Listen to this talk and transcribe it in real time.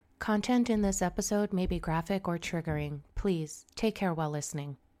Content in this episode may be graphic or triggering. Please take care while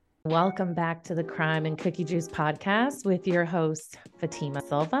listening. Welcome back to the Crime and Cookie Juice podcast with your host, Fatima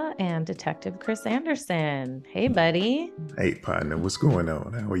Silva and Detective Chris Anderson. Hey, buddy. Hey, partner. What's going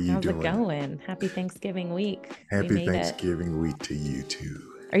on? How are you doing? How's it going? Happy Thanksgiving week. Happy Thanksgiving week to you, too.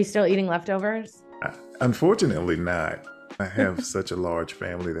 Are you still eating leftovers? Unfortunately not. I have such a large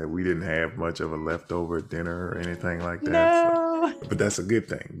family that we didn't have much of a leftover dinner or anything like that. No. But that's a good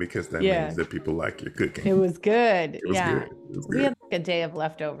thing because that means that people like your cooking. It was good. It was good. We had like a day of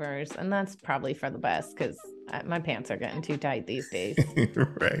leftovers, and that's probably for the best because my pants are getting too tight these days.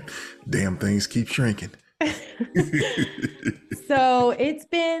 Right. Damn things keep shrinking. So it's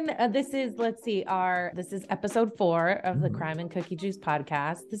been, this is episode 4 of the Crime and Cookie Juice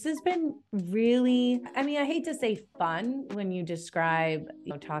podcast. This has been really, I hate to say fun when you describe,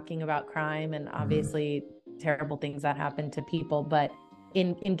 talking about crime and obviously terrible things that happen to people, but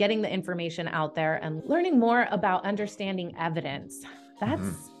in getting the information out there and learning more about understanding evidence,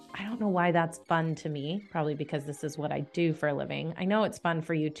 I don't know why that's fun to me, probably because this is what I do for a living. I know it's fun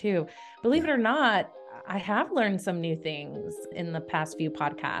for you too. Believe it or not, I have learned some new things in the past few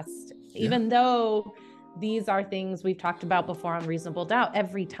podcasts, even though these are things we've talked about before on Reasonable Doubt.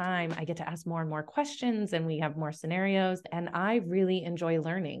 Every time I get to ask more and more questions and we have more scenarios, and I really enjoy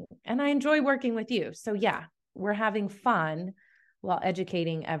learning and I enjoy working with you. So yeah, we're having fun while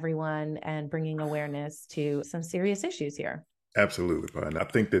educating everyone and bringing awareness to some serious issues here. Absolutely fun. I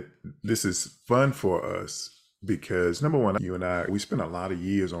think that this is fun for us because, number one, you and I, we spent a lot of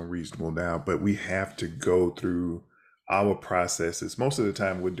years on Reasonable Doubt, but we have to go through our processes. Most of the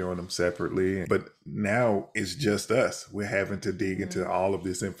time we're doing them separately, but now it's just us. We're having to dig into all of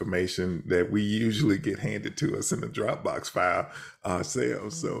this information that we usually get handed to us in the Dropbox file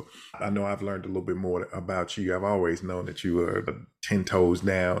ourselves. So I know I've learned a little bit more about you. I've always known that you are 10 toes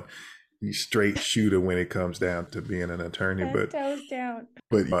down, straight shooter when it comes down to being an attorney. 10 toes down.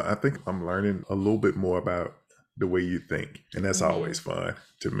 But I think I'm learning a little bit more about the way you think. And that's always fun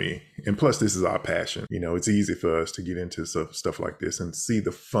to me. And plus, this is our passion. It's easy for us to get into stuff like this and see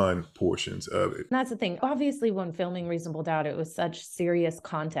the fun portions of it. That's the thing. Obviously, when filming Reasonable Doubt, it was such serious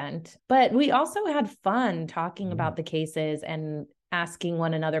content, but we also had fun talking about the cases and asking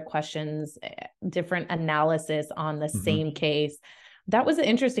one another questions, different analysis on the same case. That was the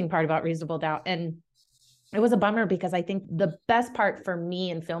interesting part about Reasonable Doubt. And it was a bummer because I think the best part for me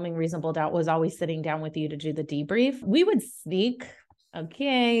in filming Reasonable Doubt was always sitting down with you to do the debrief. We would sneak,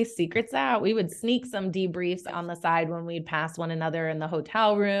 secrets out. We would sneak some debriefs on the side when we'd pass one another in the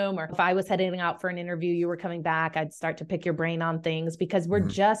hotel room, or if I was heading out for an interview, you were coming back, I'd start to pick your brain on things because we're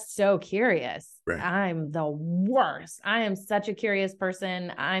just so curious. Right. I'm the worst. I am such a curious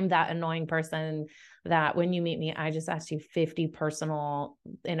person. I'm that annoying person that when you meet me, I just ask you 50 personal,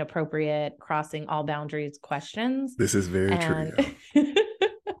 inappropriate, crossing all boundaries questions. This is very true.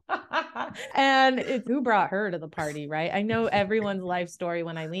 And it's who brought her to the party, right? I know everyone's life story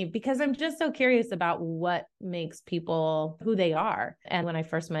when I leave because I'm just so curious about what makes people who they are. And when I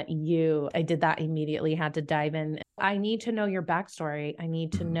first met you, I did that immediately, had to dive in. I need to know your backstory. I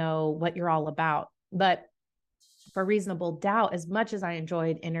need to know what you're all about. But for Reasonable Doubt, as much as I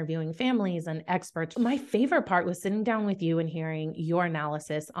enjoyed interviewing families and experts, my favorite part was sitting down with you and hearing your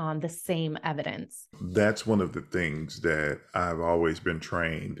analysis on the same evidence. That's one of the things that I've always been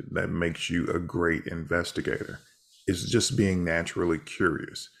trained that makes you a great investigator, is just being naturally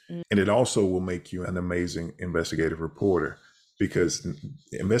curious. And it also will make you an amazing investigative reporter, because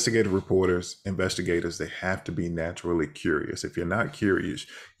investigators, they have to be naturally curious. If you're not curious,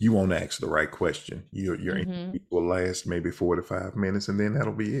 you won't ask the right question. Your interview will last maybe 4 to 5 minutes, and then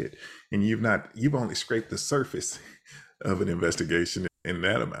that'll be it. And you've only scraped the surface of an investigation in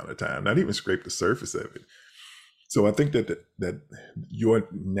that amount of time, not even scraped the surface of it. So I think that your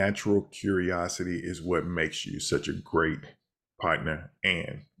natural curiosity is what makes you such a great partner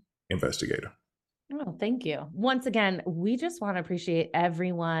and investigator. Oh, thank you. Once again, we just want to appreciate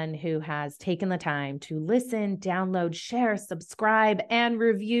everyone who has taken the time to listen, download, share, subscribe, and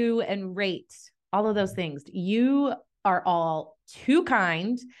review and rate. All of those things. You are all too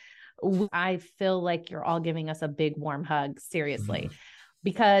kind. I feel like you're all giving us a big warm hug, seriously,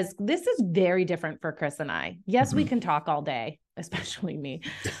 because this is very different for Chris and I. Yes, we can talk all day, especially me,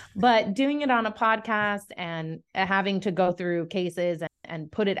 but doing it on a podcast and having to go through cases and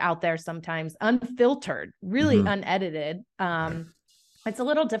put it out there sometimes unfiltered, really unedited. It's a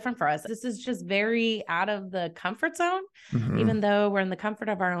little different for us. This is just very out of the comfort zone, even though we're in the comfort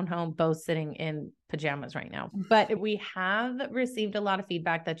of our own home, both sitting in pajamas right now. But we have received a lot of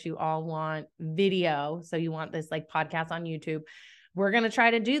feedback that you all want video. So you want this like podcast on YouTube. we're going to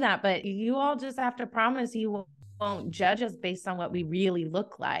try to do that. But you all just have to promise you won't judge us based on what we really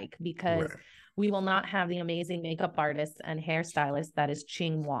look like, because Right. we will not have the amazing makeup artist and hairstylist that is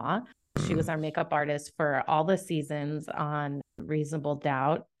Ching Hua. She was our makeup artist for all the seasons on Reasonable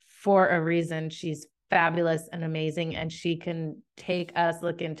Doubt. For a reason, she's fabulous and amazing, and she can take us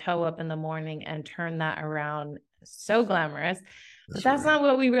looking toe up in the morning and turn that around. So glamorous. But that's right. not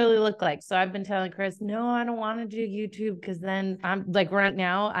what we really look like. So I've been telling Chris, no, I don't want to do YouTube, because then I'm like, right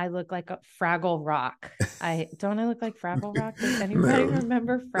now I look like a Fraggle Rock. I look like Fraggle Rock? Does anybody No,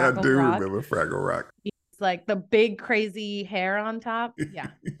 remember I Fraggle do Rock? remember Fraggle Rock. It's like the big crazy hair on top. Yeah.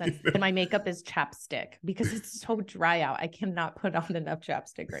 And my makeup is chapstick because it's so dry out. I cannot put on enough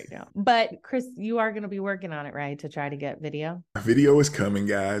chapstick right now. But Chris, you are going to be working on it, right? To try to get video. Video is coming,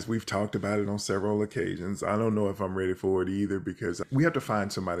 guys. We've talked about it on several occasions. I don't know if I'm ready for it either, because we have to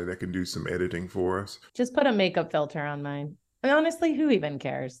find somebody that can do some editing for us. Just put a makeup filter on mine. Honestly, who even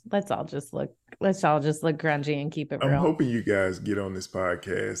cares? Let's all just look grungy and keep it real. I'm hoping you guys get on this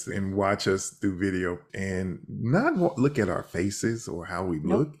podcast and watch us do video and not look at our faces or how we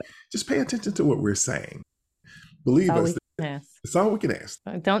look. Just pay attention to what we're saying. Believe us. It's all we can ask.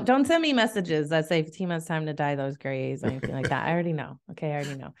 Don't send me messages that say, Fatima, it's time to dye those grays or anything like that. I already know. Okay, I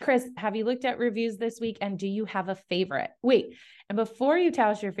already know. Chris, have you looked at reviews this week, and do you have a favorite? Wait, and before you tell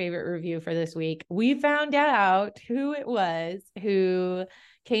us your favorite review for this week, we found out who it was who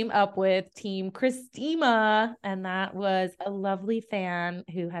came up with Team Christima, and that was a lovely fan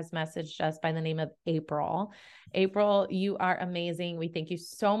who has messaged us by the name of April. April, you are amazing. We thank you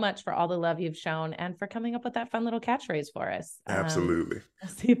so much for all the love you've shown and for coming up with that fun little catchphrase for us. Absolutely.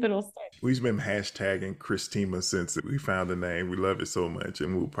 We'll see if it'll stay. We've been hashtagging Christima since we found the name. We love it so much,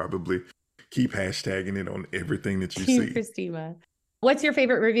 and we'll probably keep hashtagging it on everything that you Team see. Christima. What's your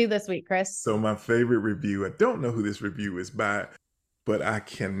favorite review this week, Chris? So my favorite review, I don't know who this review is by, but I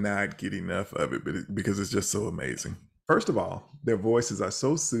cannot get enough of it because it's just so amazing. First of all, their voices are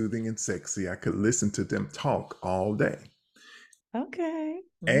so soothing and sexy, I could listen to them talk all day. Okay.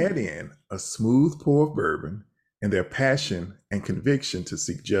 Add in a smooth pour of bourbon and their passion and conviction to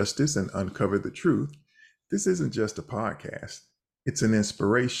seek justice and uncover the truth. This isn't just a podcast. It's an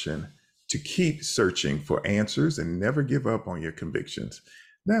inspiration to keep searching for answers and never give up on your convictions.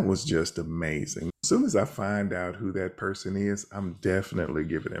 That was just amazing. As soon as I find out who that person is, I'm definitely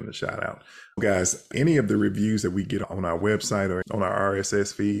giving them a shout out. Guys, any of the reviews that we get on our website or on our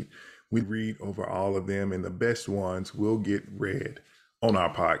RSS feed, we read over all of them, and the best ones will get read on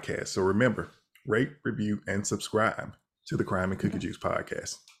our podcast. So remember, rate, review, and subscribe to the Crime and Cookie Juice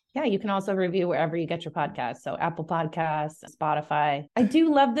podcast. Yeah, you can also review wherever you get your podcasts. So Apple Podcasts, Spotify. I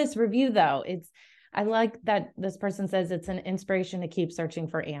do love this review, though. I like that this person says it's an inspiration to keep searching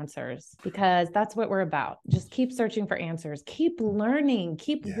for answers, because that's what we're about. Just keep searching for answers, keep learning,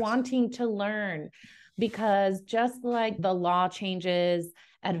 keep wanting to learn, because just like the law changes,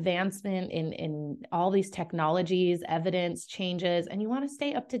 advancement in all these technologies, evidence changes, and you want to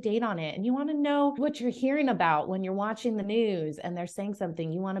stay up to date on it. And you want to know what you're hearing about when you're watching the news and they're saying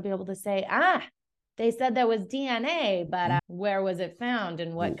something. You want to be able to say, they said there was DNA, but where was it found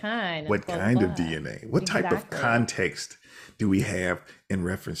and what kind? What kind of DNA? What type of context do we have in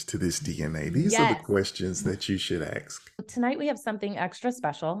reference to this DNA? These are the questions that you should ask. Tonight we have something extra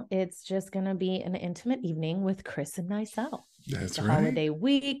special. It's just going to be an intimate evening with Chris and myself. That's right. Holiday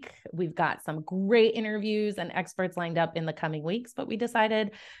week. We've got some great interviews and experts lined up in the coming weeks, but we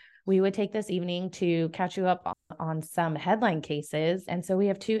decided we would take this evening to catch you up on some headline cases. And so we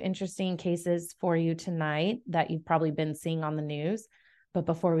have two interesting cases for you tonight that you've probably been seeing on the news. But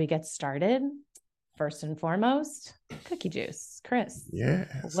before we get started, first and foremost, cookie juice. Chris,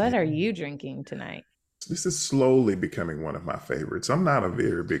 what are you drinking tonight? This is slowly becoming one of my favorites. I'm not a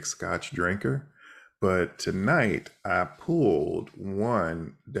very big Scotch drinker, but tonight I pulled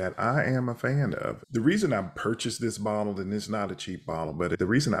one that I am a fan of. The reason I purchased this bottle, and it's not a cheap bottle, but the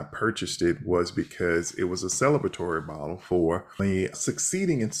reason I purchased it was because it was a celebratory bottle for me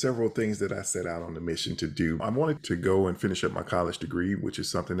succeeding in several things that I set out on the mission to do. I wanted to go and finish up my college degree, which is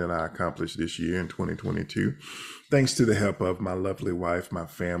something that I accomplished this year in 2022. Thanks to the help of my lovely wife, my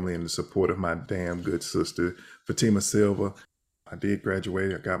family, and the support of my damn good sister, Fatima Silva. I did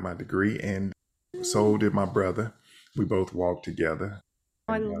graduate, I got my degree, and so did my brother. We both walked together.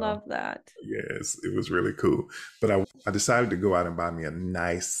 I love that. Yes, it was really cool. But I decided to go out and buy me a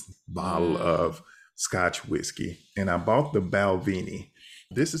nice bottle of Scotch whiskey. And I bought the Balvenie.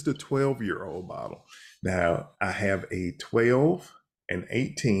 This is the 12-year-old bottle. Now, I have a 12, an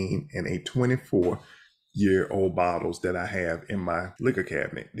 18, and a 24-year-old bottles that I have in my liquor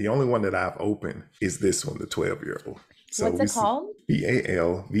cabinet. The only one that I've opened is this one, the 12-year-old. So What's we it see called?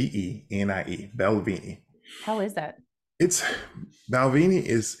 Balvenie, Balvenie. How is that? It's Balvenie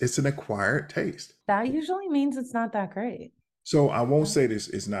is it's an acquired taste. That usually means it's not that great. So I won't say this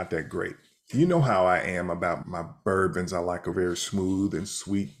is not that great. You know how I am about my bourbons. I like a very smooth and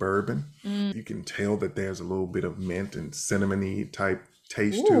sweet bourbon. Mm. You can tell that there's a little bit of mint and cinnamony type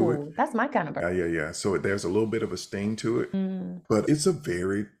taste to it. Ooh, that's my kind of Yeah, bourbon. yeah, yeah. So there's a little bit of a sting to it, Mm. but it's a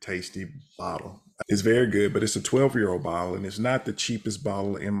very tasty bottle. It's very good, but it's a 12-year-old bottle, and it's not the cheapest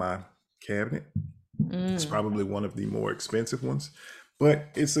bottle in my cabinet. It's Mm. probably one of the more expensive ones, but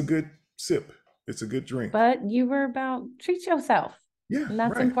it's a good sip. It's a good drink. But you were about treat yourself. Yeah, And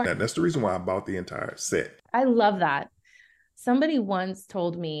that's right. important. That's the reason why I bought the entire set. I love that. Somebody once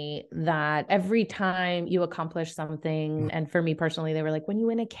told me that every time you accomplish something, and for me personally, they were like, when you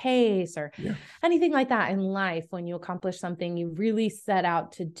win a case or Yeah. anything like that in life, when you accomplish something you really set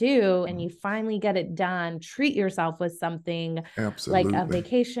out to do and you finally get it done, treat yourself with something like a Absolutely.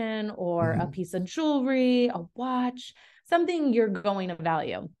 vacation or a piece of jewelry, a watch, something you're going to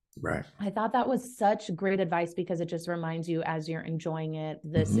value. Right. I thought that was such great advice because it just reminds you as you're enjoying it,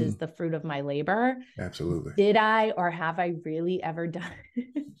 this is the fruit of my labor. Absolutely. Did I or have I really ever done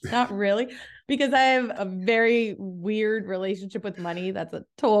it? Not really, because I have a very weird relationship with money. That's a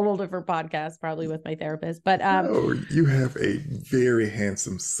total different podcast, probably with my therapist. But Oh, you have a very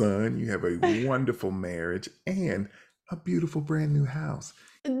handsome son. You have a wonderful marriage and a beautiful brand new house.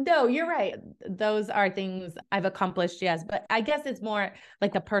 no, you're right. Those are things I've accomplished, yes. But I guess it's more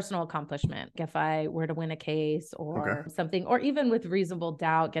like the personal accomplishment. If I were to win a case or something, or even with reasonable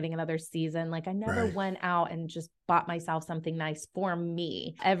doubt, getting another season, like I never Right. went out and just bought myself something nice for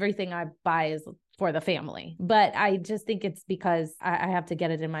me. Everything I buy is for the family. But I just think it's because I have to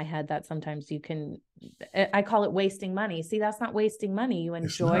get it in my head that sometimes you can, I call it wasting money. See, that's not wasting money. You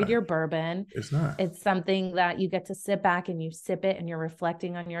enjoyed your bourbon. It's not. It's something that you get to sit back and you sip it and you're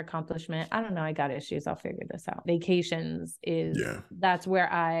reflecting on your accomplishment. I don't know. I got issues. I'll figure this out. Vacations that's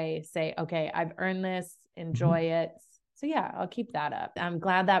where I say, okay, I've earned this, enjoy it. So yeah, I'll keep that up. I'm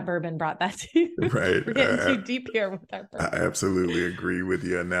glad that bourbon brought that to you. Right. We're getting too deep here with our I bourbon. absolutely agree with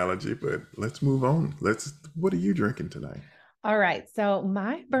your analogy, but let's move on. What are you drinking tonight? All right. So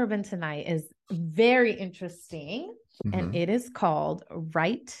my bourbon tonight is very interesting and it is called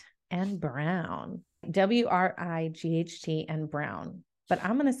Wright and Brown. WRIGHT and Brown. But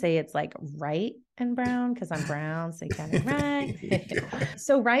I'm going to say it's like Wright and Brown because I'm brown, so you kind of right.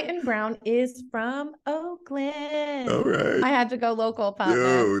 So Wright and Brown is from Oakland. All right. I had to go local, partner.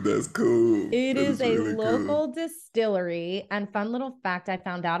 Yo, that's cool. It That is a really local cool. distillery. And fun little fact I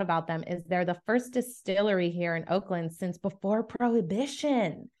found out about them is they're the first distillery here in Oakland since before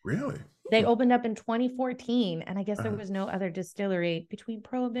Prohibition. Really? They opened up in 2014. And I guess there was no other distillery between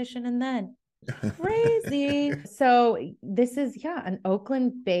Prohibition and then. Crazy. So this is, an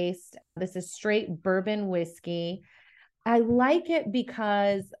Oakland based, this is straight bourbon whiskey. I like it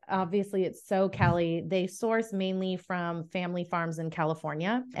because obviously it's so Cali. They source mainly from family farms in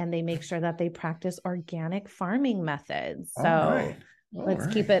California and they make sure that they practice organic farming methods. So let's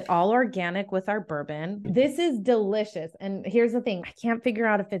keep it all organic with our bourbon. This is delicious. And here's the thing. I can't figure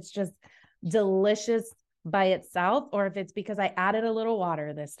out if it's just delicious by itself or if it's because I added a little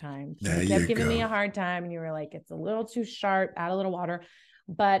water this time. You kept giving me a hard time and you were like, it's a little too sharp, add a little water.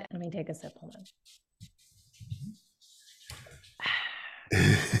 But let me take a sip. Hold on.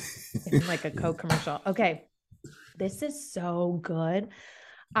 It's like a Coke commercial. Okay. This is so good.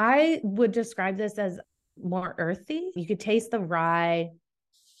 I would describe this as more earthy. You could taste the rye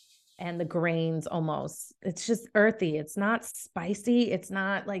and the grains almost. It's just earthy. It's not spicy. It's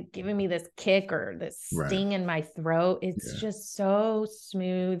not like giving me this kick or this sting in my throat. It's just so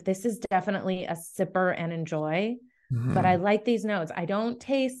smooth. This is definitely a sipper and enjoy. But I like these notes. I don't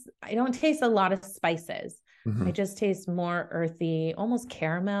taste a lot of spices. I just taste more earthy, almost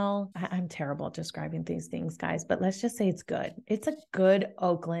caramel. I'm terrible at describing these things, guys, but let's just say it's good. It's a good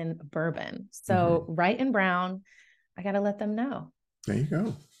Oakland bourbon. So Wright and Brown, I got to let them know. There you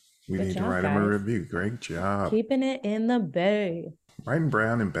go. We need to write them a review. Great job. Keeping it in the bay. Wright and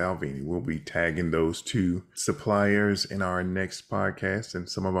Brown and Balvenie. We'll be tagging those two suppliers in our next podcast and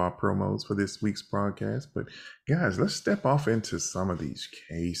some of our promos for this week's broadcast. But guys, let's step off into some of these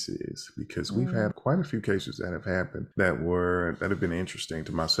cases because we've had quite a few cases that have happened that have been interesting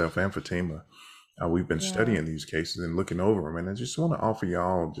to myself and Fatima. We've been studying these cases and looking over them, and I just want to offer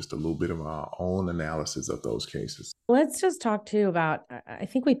y'all just a little bit of our own analysis of those cases. Let's just talk too about, I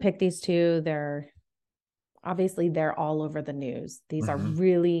think we picked these two. They're all over the news. These are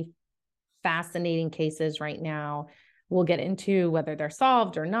really fascinating cases right now. We'll get into whether they're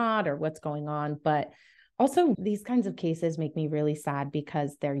solved or not or what's going on, but Also, these kinds of cases make me really sad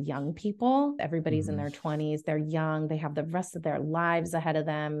because they're young people. Everybody's in Mhm. their 20s. They're young. They have the rest of their lives ahead of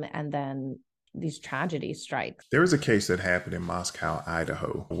them. And then these tragedies strike. There was a case that happened in Moscow,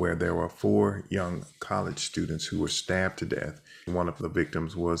 Idaho, where there were 4 young college students who were stabbed to death. One of the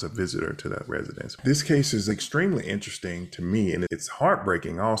victims was a visitor to that residence. This case is extremely interesting to me, and it's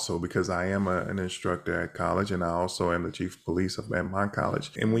heartbreaking also because I am an instructor at college, and I also am the chief of police at my college.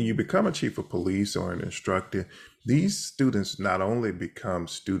 And when you become a chief of police or an instructor, these students not only become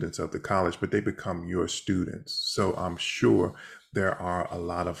students of the college, but they become your students. So I'm sure there are a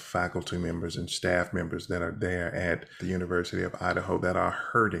lot of faculty members and staff members that are there at the University of Idaho that are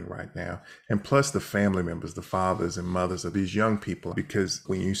hurting right now. And plus the family members, the fathers and mothers of these young people, because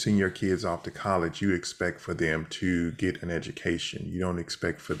when you send your kids off to college, you expect for them to get an education. You don't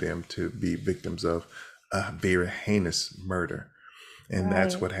expect for them to be victims of a very heinous murder. And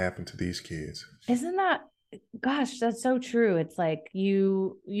that's Right. what happened to these kids. Isn't that, gosh, that's so true. It's like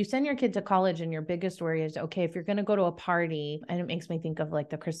you send your kid to college and your biggest worry is, okay, if you're going to go to a party, and it makes me think of like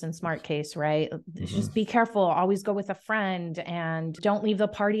the Kristen Smart case, right? Just be careful, always go with a friend, and don't leave the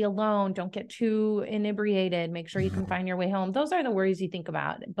party alone. Don't get too inebriated. Make sure you can find your way home. Those are the worries you think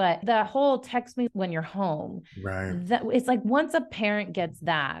about. But the whole text me when you're home, Right. that it's like once a parent gets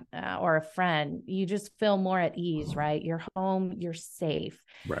that or a friend, you just feel more at ease, right? You're home, you're safe.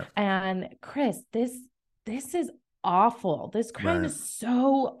 Right. And Chris, this is awful. This crime Right. is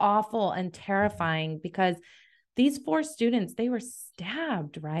so awful and terrifying because these 4 students, they were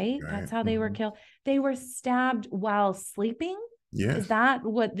stabbed, right? Right. That's how they were killed. They were stabbed while sleeping. Yes. Is that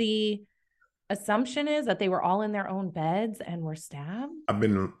what the assumption is, that they were all in their own beds and were stabbed? I've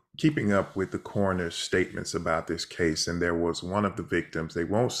been keeping up with the coroner's statements about this case, and there was one of the victims, they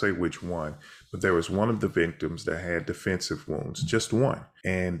won't say which one, but there was one of the victims that had defensive wounds, just one.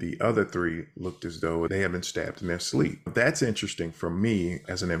 And the other 3 looked as though they had been stabbed in their sleep. That's interesting for me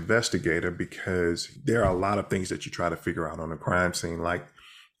as an investigator because there are a lot of things that you try to figure out on a crime scene, like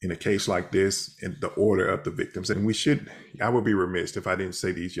in a case like this, in the order of the victims. And I would be remiss if I didn't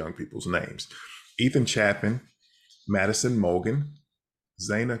say these young people's names. Ethan Chapman, Madison Mogan,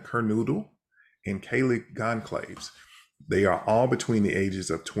 Zaina Kernoodle, and Kaylee Gonclaves. They are all between the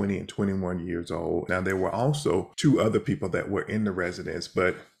ages of 20 and 21 years old. Now, there were also 2 other people that were in the residence,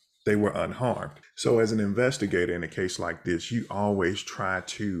 but they were unharmed. So as an investigator in a case like this, you always try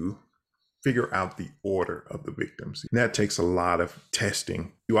to figure out the order of the victims. And that takes a lot of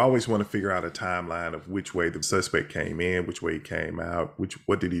testing. You always want to figure out a timeline of which way the suspect came in, which way he came out,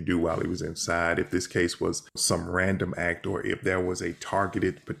 what did he do while he was inside, if this case was some random act or if there was a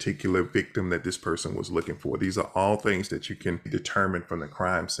targeted particular victim that this person was looking for. These are all things that you can determine from the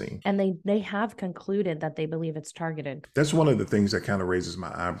crime scene. And they have concluded that they believe it's targeted. That's one of the things that kind of raises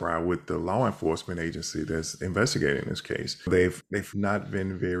my eyebrow with the law enforcement agency that's investigating this case. They've not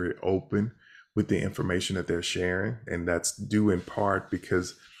been very open with the information that they're sharing, and that's due in part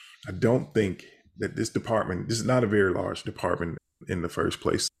because I don't think that this is not a very large department in the first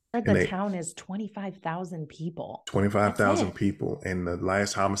place. The town is 25,000 people. 25,000 people, and the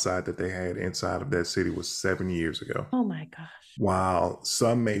last homicide that they had inside of that city was 7 years ago. Oh my gosh. While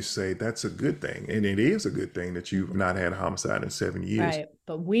some may say that's a good thing, and it is a good thing that you've not had a homicide in 7 years. Right,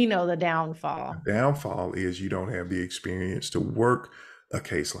 but we know the downfall. The downfall is you don't have the experience to work a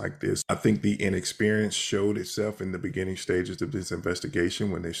case like this. I think the inexperience showed itself in the beginning stages of this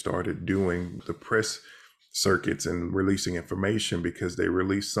investigation when they started doing the press circuits and releasing information, because they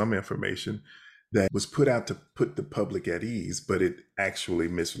released some information that was put out to put the public at ease, but it actually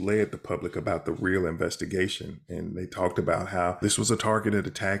misled the public about the real investigation. And they talked about how this was a targeted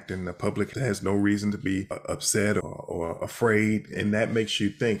attack and the public has no reason to be upset or afraid. And that makes you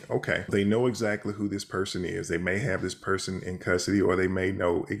think, okay, they know exactly who this person is. They may have this person in custody, or they may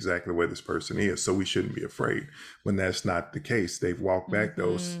know exactly where this person is. So we shouldn't be afraid, when that's not the case. They've walked back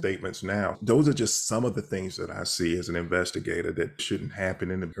those statements now. Those are just some of the things that I see as an investigator that shouldn't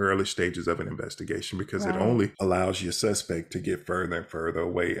happen in the early stages of an investigation, because it only allows your suspect to get further and further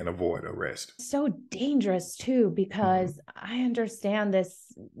away and avoid arrest. So dangerous too, because I understand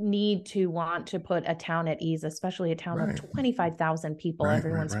this need to want to put a town at ease, especially a town of 25,000 people.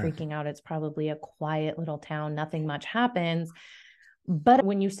 Everyone's freaking out. It's probably a quiet little town. Nothing much happens. But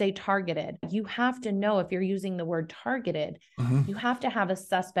when you say targeted, you have to know, if you're using the word targeted, you have to have a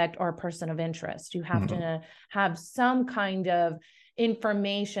suspect or a person of interest. You have to have some kind of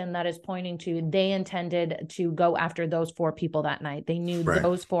information that is pointing to they intended to go after those 4 people that night. They knew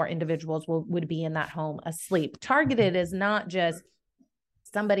those 4 individuals would be in that home asleep. Targeted is not just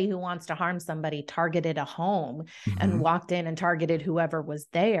somebody who wants to harm somebody targeted a home and Mm-hmm. walked in and targeted whoever was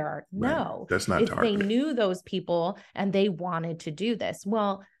there. Right. No, That's not it's they targeted. knew those people and they wanted to do this.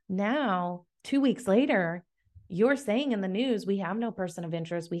 Well, now 2 weeks later, you're saying in the news, we have no person of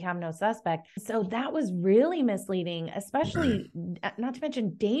interest, we have no suspect. So that was really misleading, especially not to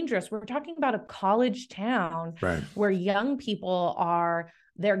mention dangerous. We're talking about a college town Right. where young people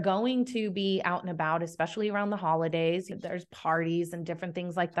they're going to be out and about, especially around the holidays. There's parties and different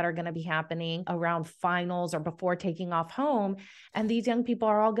things like that are going to be happening around finals or before taking off home. And these young people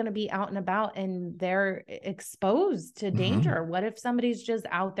are all going to be out and about and they're exposed to danger. What if somebody's just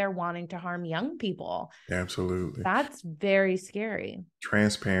out there wanting to harm young people? Absolutely. That's very scary.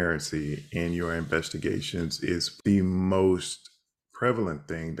 Transparency in your investigations is the most prevalent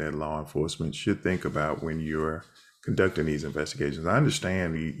thing that law enforcement should think about when you're conducting these investigations. I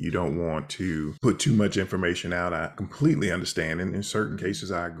understand you don't want to put too much information out. I completely understand. And in certain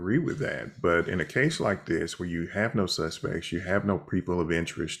cases, I agree with that. But in a case like this, where you have no suspects, you have no people of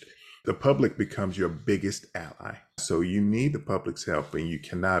interest, the public becomes your biggest ally. So you need the public's help and you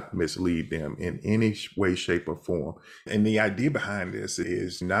cannot mislead them in any way, shape, or form. And the idea behind this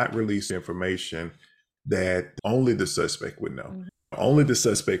is not release information that only the suspect would know. Mm-hmm. Only the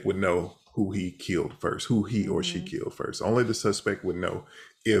suspect would know who he killed first, who he or she killed first. Only the suspect would know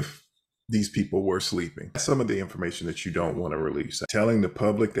if these people were sleeping. Some of the information that you don't want to release. Telling the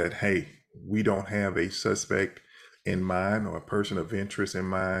public that, hey, we don't have a suspect in mind or a person of interest in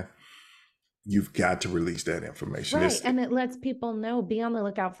mind, you've got to release that information. Right. And it lets people know, be on the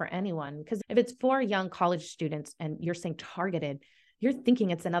lookout for anyone. Because if it's for young college students and you're saying targeted, you're thinking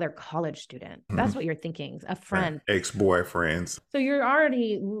it's another college student. That's what you're thinking, a friend. Right. Ex-boyfriends. So you're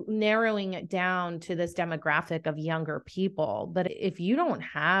already narrowing it down to this demographic of younger people. But if you don't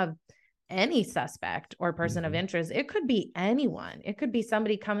have any suspect or person of interest, it could be anyone. It could be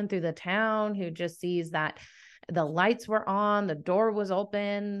somebody coming through the town who just sees that the lights were on, the door was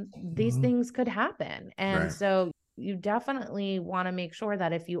open. These things could happen. And so you definitely want to make sure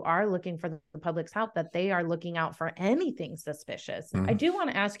that if you are looking for the public's help, that they are looking out for anything suspicious. I do want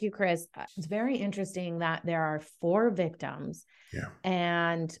to ask you, Chris, it's very interesting that there are 4 victims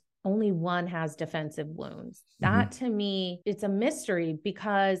and only one has defensive wounds. That to me, it's a mystery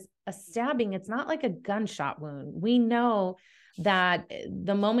because a stabbing, it's not like a gunshot wound. We know that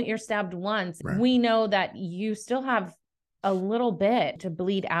the moment you're stabbed once, we know that you still have a little bit to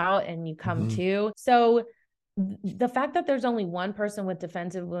bleed out and you come to. So the fact that there's only one person with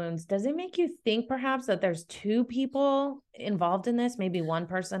defensive wounds, does it make you think perhaps that there's 2 people involved in this? Maybe one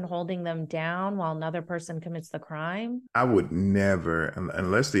person holding them down while another person commits the crime? I would never,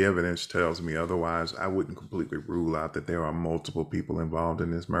 unless the evidence tells me otherwise, I wouldn't completely rule out that there are multiple people involved in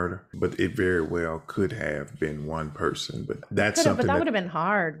this murder. But it very well could have been one person. But that's something that would have been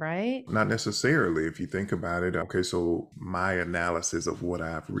hard, right? Not necessarily, if you think about it. Okay, so my analysis of what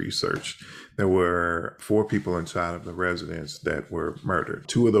I've researched, there were 4 people inside of the residence that were murdered.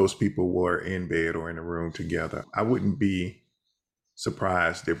 2 of those people were in bed or in a room together. I wouldn't be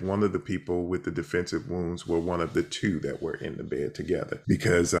surprised if one of the people with the defensive wounds were one of the 2 that were in the bed together,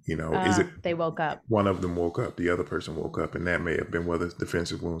 because they woke up. One of them woke up, the other person woke up, and that may have been where the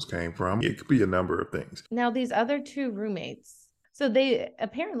defensive wounds came from. It could be a number of things. Now, these other 2 roommates, so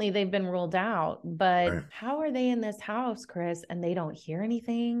they've been ruled out, but how are they in this house, Chris, and they don't hear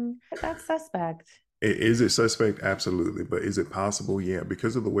anything? That's suspect. Is it suspect? Absolutely. But is it possible? Yeah,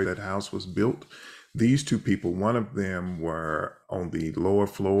 because of the way that house was built. These 2 people, one of them were on the lower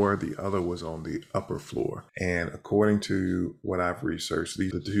floor, the other was on the upper floor. And according to what I've researched,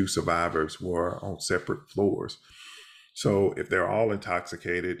 the 2 survivors were on separate floors. So if they're all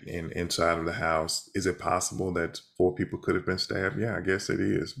intoxicated inside of the house, is it possible that 4 people could have been stabbed? Yeah, I guess it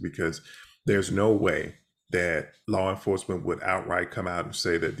is, because there's no way that law enforcement would outright come out and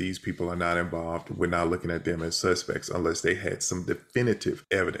say that these people are not involved. We're not looking at them as suspects unless they had some definitive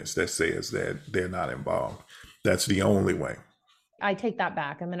evidence that says that they're not involved. That's the only way. I take that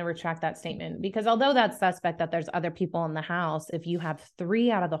back. I'm going to retract that statement, because although that's suspect that there's other people in the house, if you have 3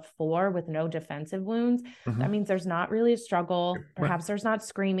 out of the 4 with no defensive wounds, that means there's not really a struggle. Perhaps there's not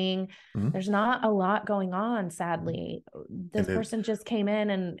screaming. There's not a lot going on, sadly. This person just came in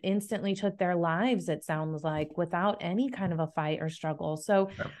and instantly took their lives, it sounds like, without any kind of a fight or struggle.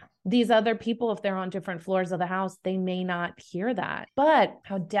 So these other people, if they're on different floors of the house, they may not hear that. But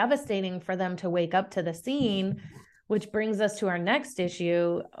how devastating for them to wake up to the scene. Which brings us to our next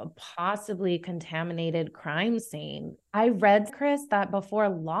issue, a possibly contaminated crime scene. I read, Chris, that before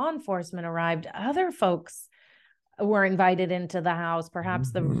law enforcement arrived, other folks were invited into the house.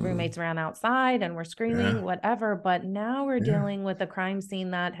 Perhaps the Mhm. roommates ran outside and were screaming, Yeah. whatever. But now we're Yeah. dealing with a crime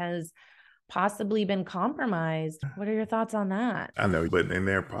scene that has possibly been compromised. What are your thoughts on that? I know, but and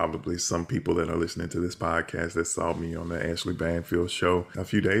there are probably some people that are listening to this podcast that saw me on the Ashley Banfield show a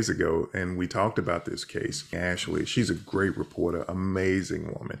few days ago, and we talked about this case. Ashley, she's a great reporter,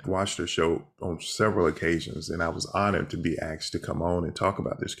 amazing woman. Watched her show on several occasions, and I was honored to be asked to come on and talk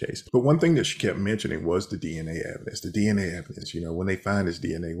about this case. But one thing that she kept mentioning was the DNA evidence. The DNA evidence, when they find this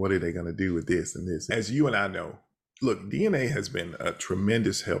DNA, what are they going to do with this and this? As you and I know, look, DNA has been a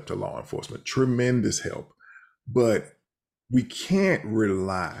tremendous help to law enforcement, tremendous help. But we can't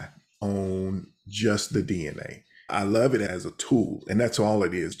rely on just the DNA. I love it as a tool, and that's all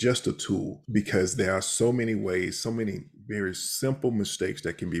it is, just a tool, because there are so many ways, so many very simple mistakes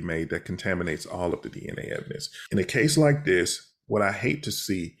that can be made that contaminates all of the DNA evidence. In a case like this, what I hate to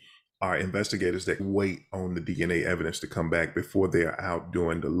see are investigators that wait on the DNA evidence to come back before they're out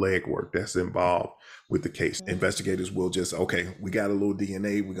doing the legwork that's involved with the case. Investigators will just, okay, we got a little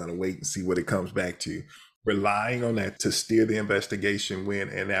DNA, we're going to wait and see what it comes back to, relying on that to steer the investigation, when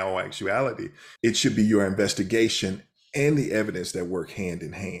in our actuality, it should be your investigation and the evidence that work hand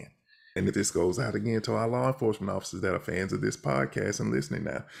in hand. And if this goes out again to our law enforcement officers that are fans of this podcast and listening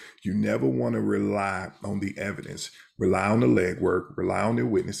now, you never want to rely on the evidence. Rely on the legwork, rely on your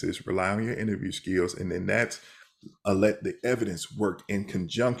witnesses, rely on your interview skills, and then let the evidence work in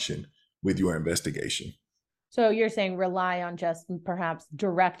conjunction with your investigation. So you're saying rely on just perhaps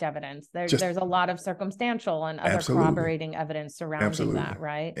direct evidence. There's a lot of circumstantial and other corroborating evidence surrounding that,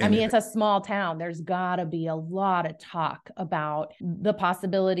 right? And I mean, it's a small town. There's got to be a lot of talk about the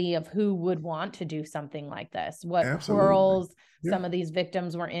possibility of who would want to do something like this. What quarrels some of these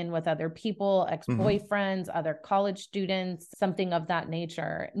victims were in with other people, ex-boyfriends, other college students, something of that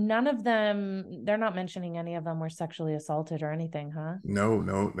nature. None of them, they're not mentioning any of them were sexually assaulted or anything, huh? No,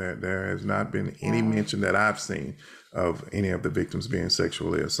 there has not been any mention that I've seen of any of the victims being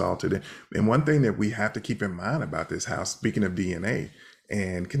sexually assaulted. And one thing that we have to keep in mind about this house, speaking of DNA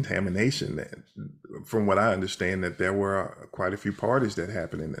and contamination, from what I understand, that there were quite a few parties that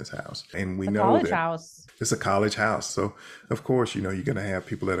happened in this house. And we know that it's a college house. So of course, you're going to have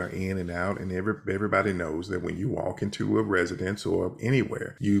people that are in and out, and everybody knows that when you walk into a residence or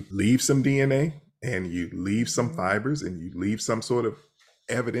anywhere, you leave some DNA and you leave some fibers and you leave some sort of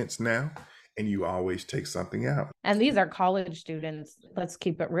evidence now, and you always take something out. And these are college students. Let's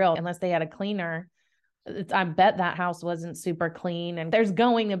keep it real. Unless they had a cleaner, I bet that house wasn't super clean, and there's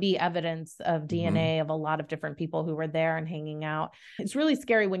going to be evidence of DNA of a lot of different people who were there and hanging out. It's really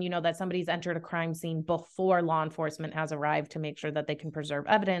scary when you know that somebody's entered a crime scene before law enforcement has arrived to make sure that they can preserve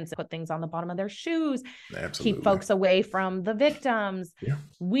evidence, put things on the bottom of their shoes, keep folks away from the victims.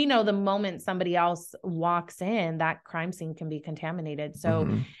 We know the moment somebody else walks in, that crime scene can be contaminated. So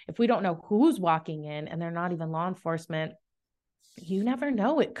if we don't know who's walking in and they're not even law enforcement, you never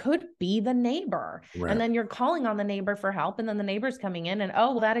know. It could be the neighbor. And then you're calling on the neighbor for help. And then the neighbor's coming in and,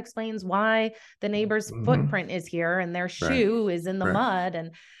 oh, well, that explains why the neighbor's footprint is here and their shoe is in the mud.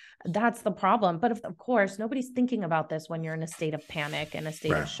 And that's the problem. But of course, nobody's thinking about this when you're in a state of panic and a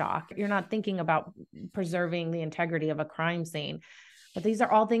state of shock. You're not thinking about preserving the integrity of a crime scene. But these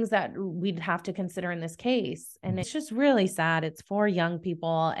are all things that we'd have to consider in this case. And it's just really sad. It's for young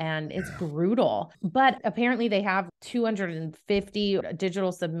people and it's brutal. But apparently they have 250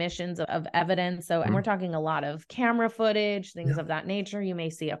 digital submissions of evidence. So, and we're talking a lot of camera footage, things of that nature. You may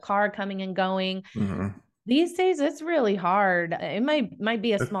see a car coming and going. These days, it's really hard. It might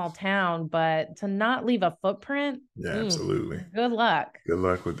be a small town, but to not leave a footprint, absolutely. Good luck. Good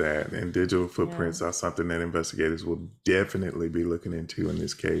luck with that. And digital footprints are something that investigators will definitely be looking into in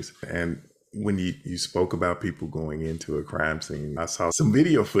this case. And when you spoke about people going into a crime scene, I saw some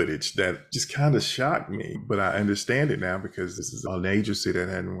video footage that just kind of shocked me, but I understand it now because this is an agency that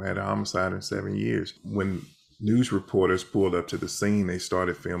hadn't had a homicide in 7 years. When news reporters pulled up to the scene, they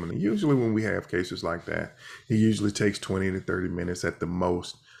started filming. And usually when we have cases like that, it usually takes 20 to 30 minutes at the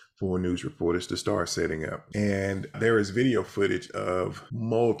most for news reporters to start setting up. And there is video footage of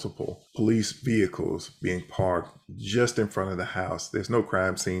multiple police vehicles being parked just in front of the house. There's no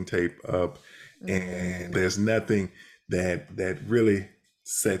crime scene tape up, and there's nothing that really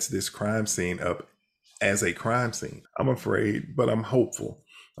sets this crime scene up as a crime scene. I'm afraid, but I'm hopeful.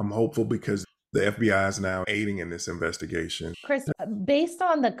 I'm hopeful because the FBI is now aiding in this investigation. Chris, based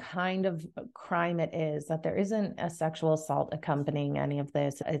on the kind of crime it is, that there isn't a sexual assault accompanying any of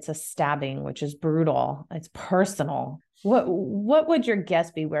this, it's a stabbing, which is brutal. It's personal. What would your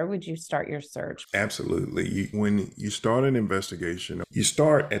guess be? Where would you start your search? Absolutely. When you start an investigation, you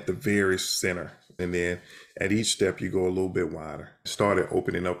start at the very center And then at each step, you go a little bit wider. Started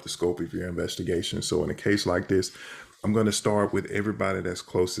opening up the scope of your investigation. So in a case like this, I'm going to start with everybody that's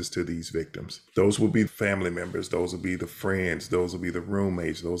closest to these victims. Those will be family members. Those will be the friends. Those will be the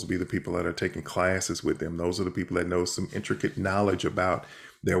roommates. Those will be the people that are taking classes with them. Those are the people that know some intricate knowledge about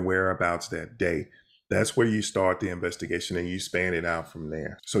their whereabouts that day. That's where you start the investigation and you span it out from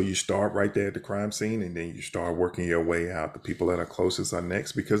there. So you start right there at the crime scene and then you start working your way out. The people that are closest are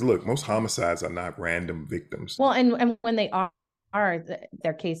next, because look, most homicides are not random victims. Well, and when they are,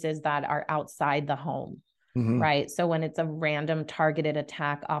 they're cases that are outside the home. Mm-hmm. Right. So when it's a random targeted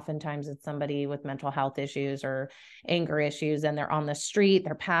attack, oftentimes it's somebody with mental health issues or anger issues, and they're on the street,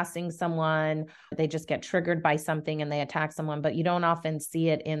 they're passing someone, they just get triggered by something and they attack someone, but you don't often see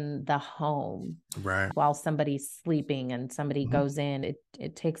it in the home. Right. While somebody's sleeping and somebody goes in,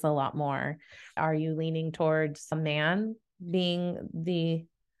 it takes a lot more. Are you leaning towards a man being the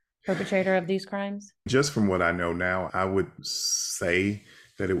perpetrator of these crimes? Just from what I know now, I would say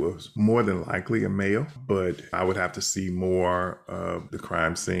that it was more than likely a male, but I would have to see more of the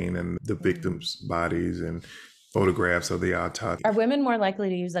crime scene and the victims' bodies and photographs of the autopsy. Are women more likely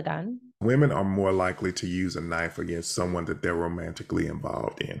to use a gun? Women are more likely to use a knife against someone that they're romantically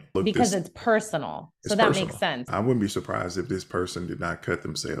involved in. Look, because it's personal. So that makes sense. I wouldn't be surprised if this person did not cut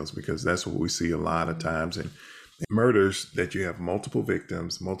themselves, because that's what we see a lot of times in murders, that you have multiple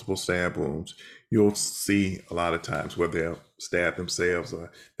victims, multiple stab wounds. You'll see a lot of times where they'll stab themselves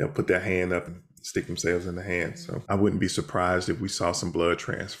or they'll put their hand up and stick themselves in the hand. So I wouldn't be surprised if we saw some blood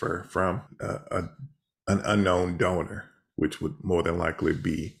transfer from an unknown donor, which would more than likely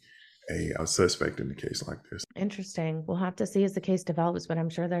be a suspect in a case like this. Interesting. We'll have to see as the case develops, but I'm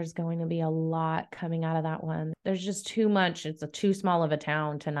sure there's going to be a lot coming out of that one. There's just too much. It's too small of a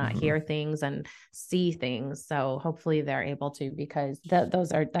town to not hear things and see things. So hopefully they're able to, because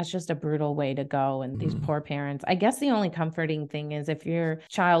that's just a brutal way to go. And these poor parents, I guess the only comforting thing is if your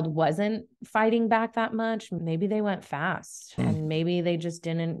child wasn't fighting back that much, maybe they went fast and maybe they just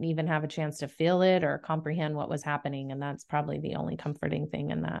didn't even have a chance to feel it or comprehend what was happening. And that's probably the only comforting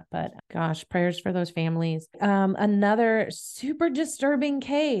thing in that. But gosh, prayers for those families. Another super disturbing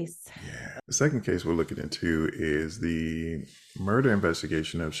case. Yeah. The second case we're looking into is the murder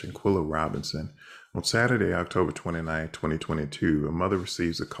investigation of Shanquilla Robinson. On Saturday, October 29, 2022, a mother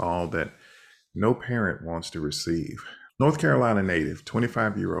receives a call that no parent wants to receive. North Carolina native,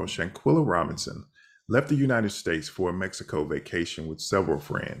 25-year-old Shanquilla Robinson left the United States for a Mexico vacation with several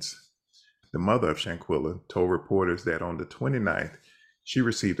friends. The mother of Shanquilla told reporters that on the 29th, she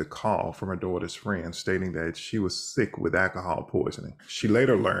received a call from her daughter's friend stating that she was sick with alcohol poisoning. She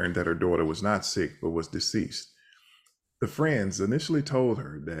later learned that her daughter was not sick but was deceased. The friends initially told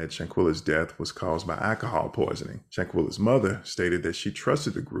her that Shanquilla's death was caused by alcohol poisoning. Shanquilla's mother stated that she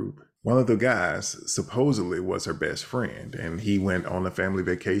trusted the group. One of the guys supposedly was her best friend, and he went on a family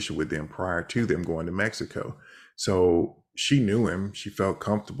vacation with them prior to them going to Mexico. So she knew him. She felt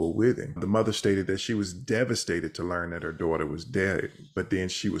comfortable with him. The mother stated that she was devastated to learn that her daughter was dead, but then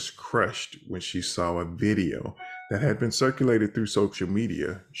she was crushed when she saw a video that had been circulated through social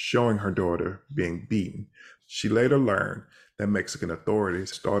media showing her daughter being beaten. She later learned that Mexican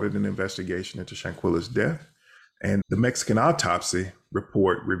authorities started an investigation into Shanquilla's death, and the Mexican autopsy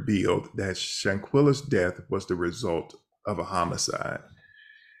report revealed that Shanquilla's death was the result of a homicide.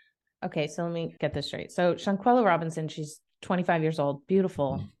 Okay, so let me get this straight. So Shanquilla Robinson, she's 25 years old,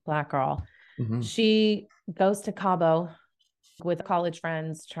 beautiful Black girl. She goes to Cabo with college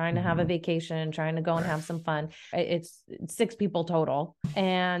friends, trying to have a vacation, trying to go and have some fun. It's 6 people total.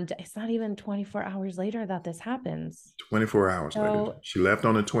 And it's not even 24 hours later that this happens. 24 hours later. She left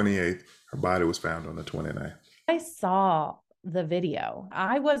on the 28th. Her body was found on the 29th. I saw the video.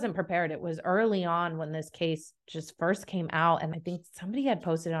 I wasn't prepared. It was early on when this case just first came out. And I think somebody had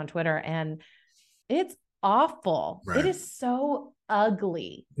posted it on Twitter, and it's awful. Right. It is so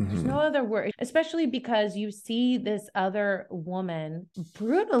ugly. There's no other word, especially because you see this other woman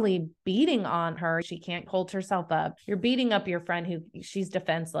brutally beating on her. She can't hold herself up. You're beating up your friend who she's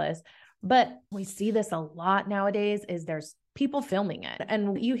defenseless. But we see this a lot nowadays is there's people filming it.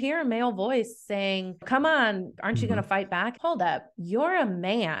 And you hear a male voice saying, come on, aren't you going to fight back? Hold up. You're a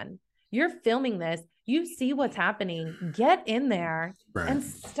man. You're filming this. You see what's happening. Get in there and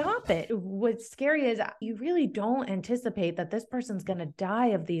stop it. What's scary is you really don't anticipate that this person's going to die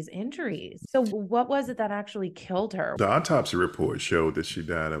of these injuries. So what was it that actually killed her? The autopsy report showed that she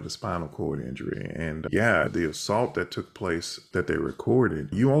died of a spinal cord injury. And the assault that took place that they recorded,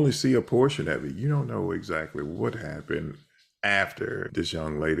 you only see a portion of it. You don't know exactly what happened after this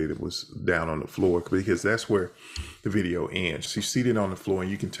young lady that was down on the floor, because that's where the video ends. She's seated on the floor, and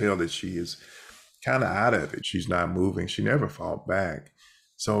you can tell that she is kind of out of it. She's not moving. She never fought back.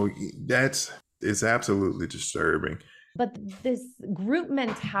 So it's absolutely disturbing. But this group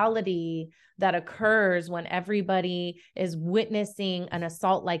mentality that occurs when everybody is witnessing an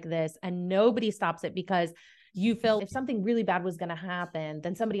assault like this and nobody stops it because you feel if something really bad was going to happen,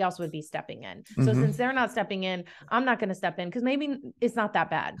 then somebody else would be stepping in. So since they're not stepping in, I'm not going to step in because maybe it's not that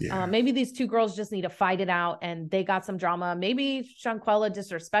bad. Yeah. Maybe these two girls just need to fight it out and they got some drama. Maybe Shanquilla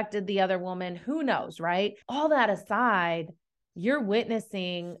disrespected the other woman. Who knows, right? All that aside, you're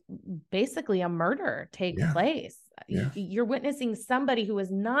witnessing basically a murder take place. Yeah. You're witnessing somebody who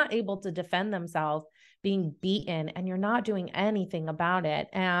is not able to defend themselves being beaten, and you're not doing anything about it.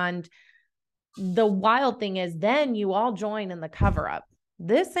 And the wild thing is then you all join in the cover up.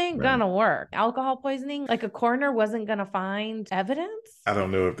 This ain't gonna work. Alcohol poisoning, like a coroner wasn't gonna find evidence. I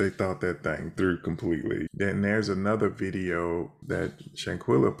don't know if they thought that thing through completely. Then there's another video that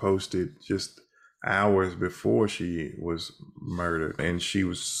Shanquilla posted just hours before she was murdered, and she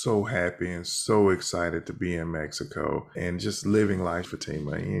was so happy and so excited to be in Mexico and just living life,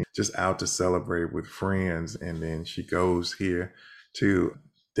 Fatima, and just out to celebrate with friends. And then she goes here to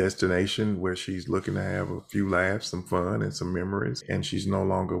destination where she's looking to have a few laughs, some fun, and some memories, and she's no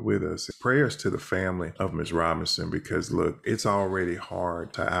longer with us. Prayers to the family of Ms. Robinson, because look, it's already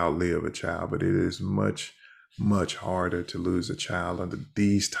hard to outlive a child, but it is much harder to lose a child under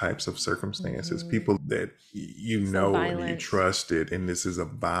these types of circumstances. People that and you trusted, and this is a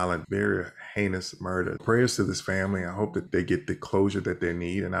violent, very heinous murder. Prayers to this family. I hope that they get the closure that they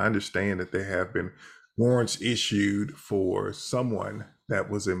need, and I understand that there have been warrants issued for someone that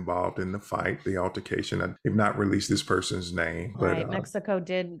was involved in the fight, the altercation. They've not released this person's name. Right. But Mexico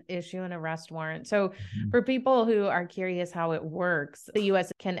did issue an arrest warrant. So for people who are curious how it works, the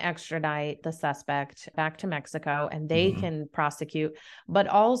U.S. can extradite the suspect back to Mexico and they can prosecute. But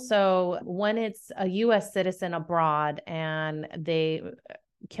also when it's a U.S. citizen abroad and they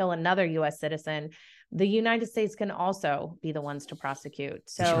kill another U.S. citizen, the United States can also be the ones to prosecute.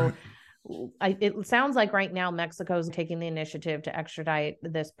 So it sounds like right now Mexico's taking the initiative to extradite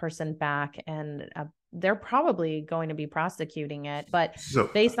this person back, and they're probably going to be prosecuting it. But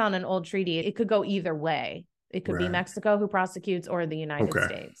based on an old treaty, it could go either way. It could be Mexico who prosecutes or the United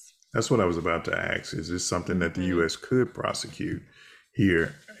States. That's what I was about to ask. Is this something that the U.S. could prosecute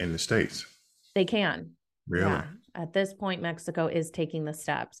here in the States? They can. Really? Yeah. At this point, Mexico is taking the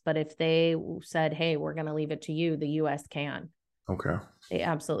steps. But if they said, hey, we're going to leave it to you, the U.S. can. Okay. They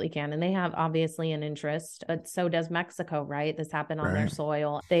absolutely can. And they have obviously an interest, but so does Mexico, right? This happened on their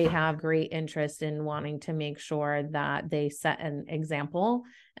soil. They have great interest in wanting to make sure that they set an example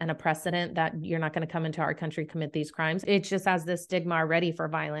and a precedent that you're not going to come into our country, commit these crimes. It just has this stigma already for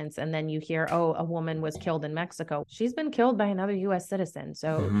violence. And then you hear, oh, a woman was killed in Mexico. She's been killed by another U.S. citizen.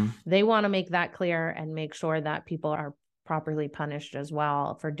 So they want to make that clear and make sure that people are properly punished as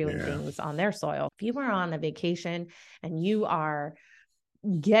well for doing things on their soil. If you were on a vacation and you are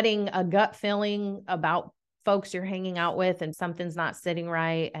getting a gut feeling about folks you're hanging out with and something's not sitting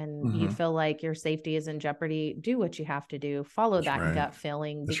right and you feel like your safety is in jeopardy, do what you have to do. Follow that gut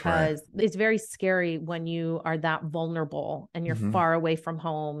feeling, because it's very scary when you are that vulnerable and you're far away from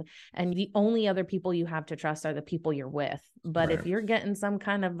home and the only other people you have to trust are the people you're with. But if you're getting some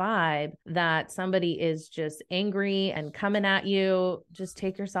kind of vibe that somebody is just angry and coming at you, just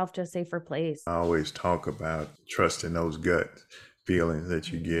take yourself to a safer place. I always talk about trusting those gut feelings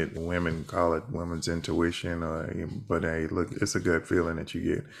that you get. Women call it women's intuition, but hey, look, it's a gut feeling that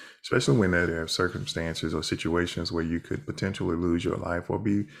you get, especially when there are circumstances or situations where you could potentially lose your life or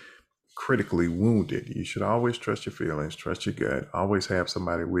be critically wounded. You should always trust your feelings, trust your gut. Always have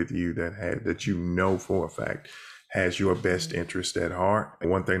somebody with you that you know for a fact has your best interest at heart.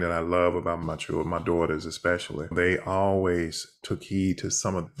 One thing that I love about my children, my daughters especially, they always took heed to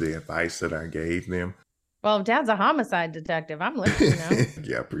some of the advice that I gave them. Well, if Dad's a homicide detective, I'm listening now.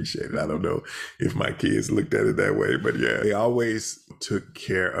 Yeah, I appreciate it. I don't know if my kids looked at it that way, but yeah, they always took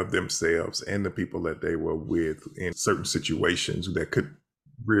care of themselves and the people that they were with in certain situations that could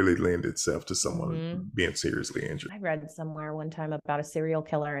really lend itself to someone being seriously injured. I read somewhere one time about a serial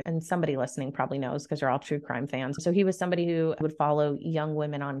killer, and somebody listening probably knows because you're all true crime fans. So he was somebody who would follow young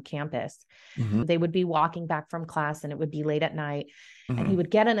women on campus. They would be walking back from class and it would be late at night. And he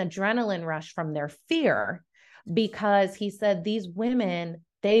would get an adrenaline rush from their fear, because he said these women,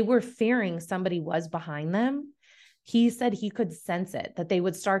 they were fearing somebody was behind them. He said he could sense it, that they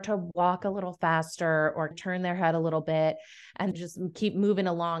would start to walk a little faster or turn their head a little bit and just keep moving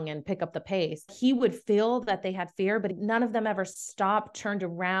along and pick up the pace. He would feel that they had fear, but none of them ever stopped, turned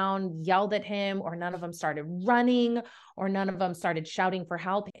around, yelled at him, or none of them started running, or none of them started shouting for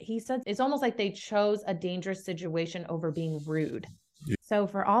help. He said it's almost like they chose a dangerous situation over being rude. Yeah. So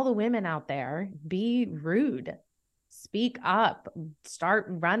for all the women out there, be rude. Speak up, start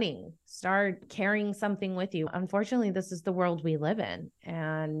running, start carrying something with you. Unfortunately, this is the world we live in,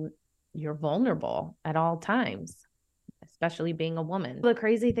 and you're vulnerable at all times, especially being a woman. The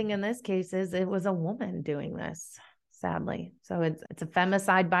crazy thing in this case is it was a woman doing this, sadly. So it's a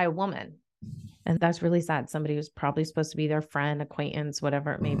femicide by a woman. And that's really sad. Somebody who's probably supposed to be their friend, acquaintance,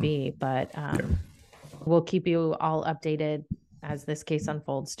 whatever it may be. But we'll keep you all updated as this case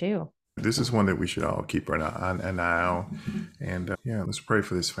unfolds too. This is one that we should all keep an eye on. And let's pray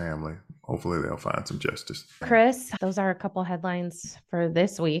for this family. Hopefully they'll find some justice. Chris, those are a couple headlines for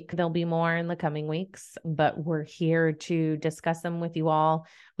this week. There'll be more in the coming weeks, but we're here to discuss them with you all.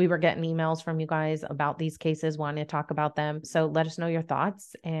 We were getting emails from you guys about these cases, wanting to talk about them. So let us know your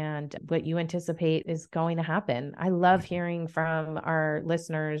thoughts and what you anticipate is going to happen. I love hearing from our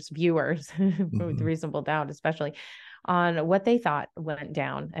listeners, viewers, with reasonable doubt, especially, on what they thought went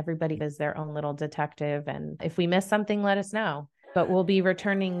down. Everybody is their own little detective. And if we miss something, let us know. But we'll be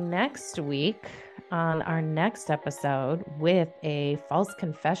returning next week on our next episode with a false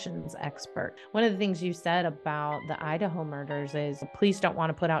confessions expert. One of the things you said about the Idaho murders is police don't want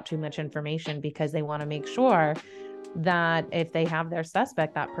to put out too much information because they want to make sure that if they have their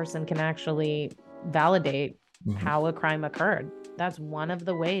suspect, that person can actually validate how a crime occurred. That's one of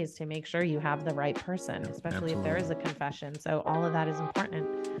the ways to make sure you have the right person, especially if there is a confession. So all of that is important.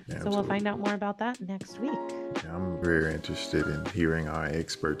 So we'll find out more about that next week. I'm very interested in hearing our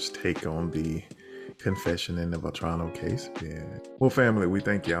experts' take on the confession in the Vetrano case. Well, family, we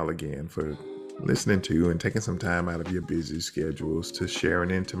thank y'all again for listening to and taking some time out of your busy schedules to share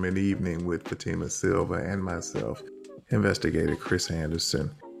an intimate evening with Fatima Silva and myself, investigator Chris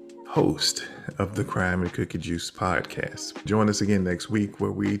Anderson, host of the Crime and Cookie Juice podcast. Join us again next week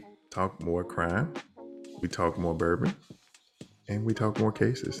where we talk more crime, we talk more bourbon, and we talk more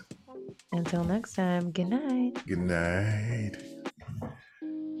cases. Until next time, good night. Good night.